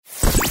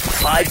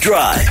5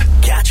 Drive.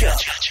 Catch up.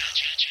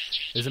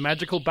 There's a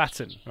magical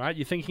button, right?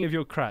 You're thinking of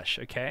your crush,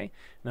 okay?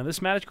 Now,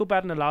 this magical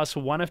button allows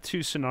for one of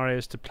two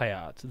scenarios to play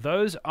out.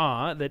 Those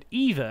are that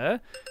either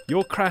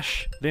your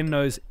crush then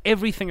knows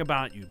everything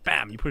about you.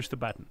 Bam, you push the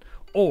button.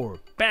 Or,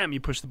 bam,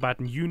 you push the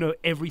button. You know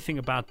everything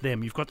about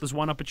them. You've got this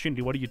one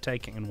opportunity. What are you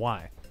taking and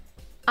why?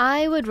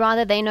 I would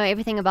rather they know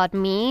everything about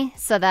me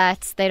so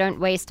that they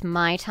don't waste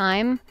my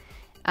time.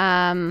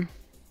 I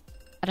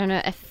don't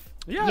know if...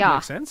 Yeah, that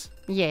makes sense.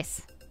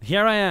 Yes.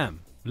 Here I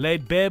am,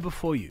 laid bare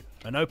before you.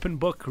 An open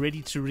book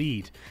ready to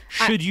read.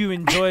 Should you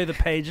enjoy the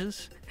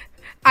pages,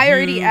 I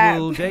already you am.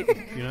 will date,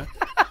 you know?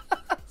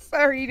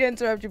 Sorry to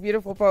interrupt your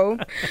beautiful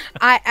poem.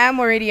 I am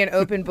already an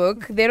open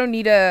book. They don't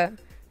need to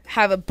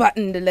have a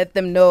button to let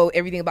them know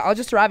everything about. I'll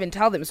just arrive and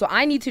tell them. So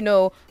I need to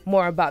know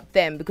more about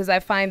them because I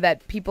find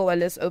that people are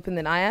less open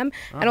than I am.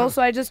 And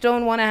also I just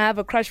don't want to have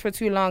a crush for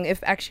too long if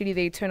actually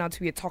they turn out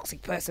to be a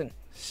toxic person.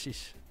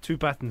 Sheesh. 2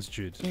 buttons,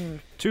 Jude.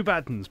 2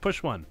 buttons.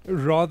 Push one.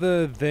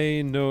 Rather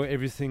they know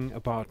everything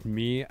about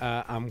me.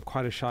 I'm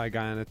quite a shy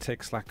guy and it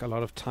takes like a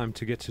lot of time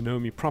to get to know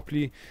me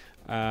properly.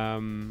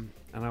 And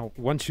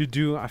once you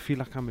do, I feel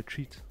like I'm a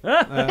treat.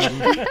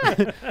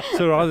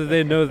 So rather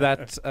they know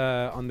that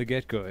on the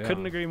get-go. Yeah.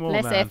 Couldn't agree more,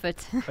 Less man.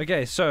 effort.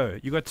 Okay, so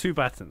you got 2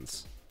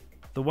 buttons.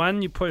 The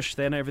one you push,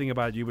 they know everything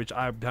about you, which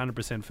I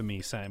 100% for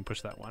me, same,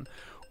 push that one.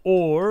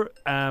 Or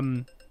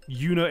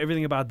you know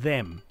everything about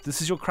them.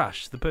 This is your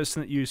crush, the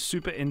person that you're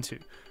super into.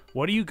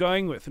 What are you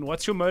going with, and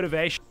what's your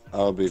motivation?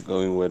 I'll be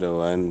going with the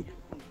one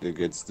that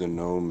gets to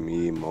know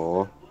me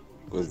more,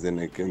 because then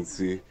I can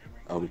see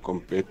I'm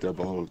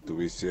compatible, do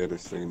we share the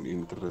same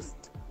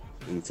interest,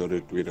 and so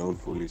that we don't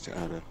fool each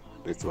other.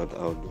 That's what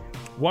I'll do.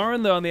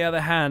 Warren, though, on the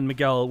other hand,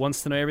 Miguel,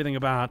 wants to know everything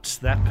about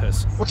that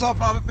person. What's up,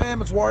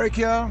 fam? It's Warwick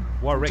here.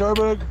 Warwick.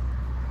 Joburg.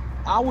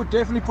 I would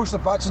definitely push the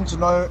button to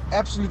know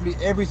absolutely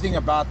everything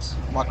about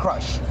my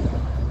crush.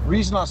 The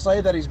reason I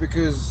say that is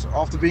because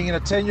after being in a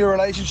 10-year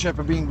relationship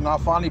and being now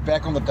finally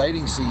back on the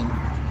dating scene,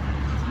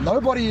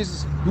 nobody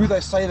is who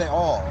they say they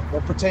are or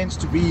pretends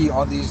to be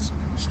on these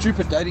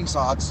stupid dating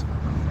sites,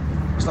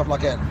 stuff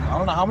like that. I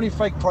don't know how many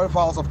fake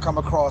profiles I've come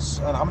across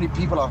and how many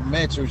people I've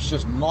met who's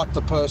just not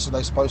the person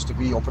they're supposed to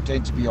be or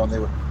pretend to be on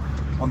their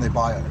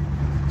bio.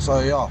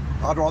 So yeah,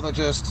 I'd rather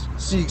just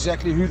see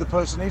exactly who the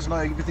person is, know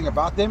everything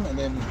about them, and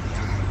then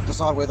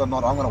decide whether or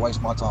not I'm going to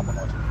waste my time or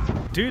not.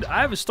 Dude,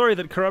 I have a story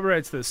that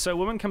corroborates this. So a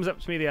woman comes up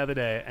to me the other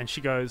day and she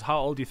goes, how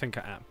old do you think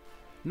I am?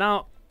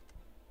 Now,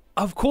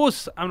 of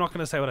course, I'm not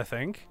going to say what I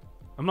think.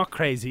 I'm not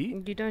crazy.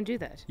 You don't do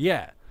that.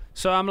 Yeah.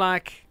 So I'm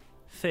like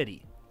 30.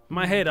 In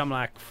my head, I'm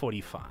like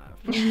 45.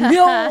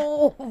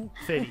 No!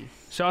 30.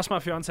 She asked my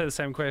fiance the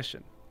same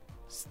question.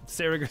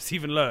 Sarah goes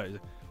even low.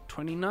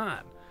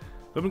 29.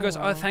 Woman goes,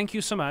 oh, thank you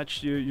so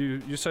much.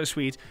 You're so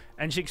sweet.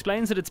 And she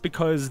explains that it's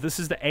because this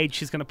is the age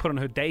she's going to put on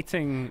her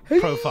dating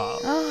profile.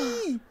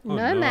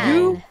 No, man.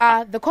 You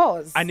are the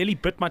cause. I nearly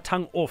bit my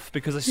tongue off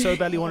because I so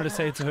badly wanted to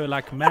say to her,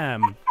 like,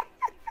 ma'am,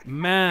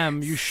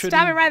 you shouldn't.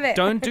 Stop it right there.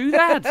 Don't do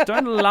that.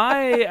 Don't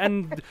lie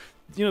and,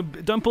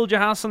 don't build your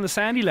house on the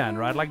sandy land,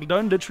 right? Like,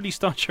 don't literally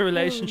start your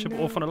relationship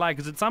off on a lie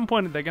because at some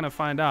point they're going to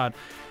find out.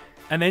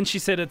 And then she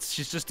said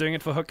she's just doing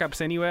it for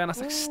hookups anyway. And I was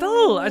like,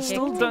 I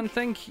still don't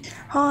think.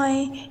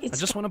 Hi, I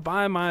just want to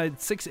buy my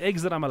 6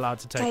 eggs that I'm allowed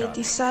to take out.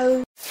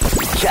 So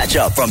Catch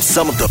up from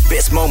some of the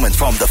best moments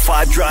from the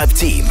 5 Drive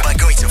team by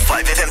going to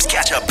 5FM's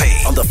catch up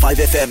page on the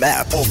 5FM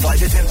app or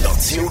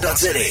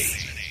 5FM.co.za.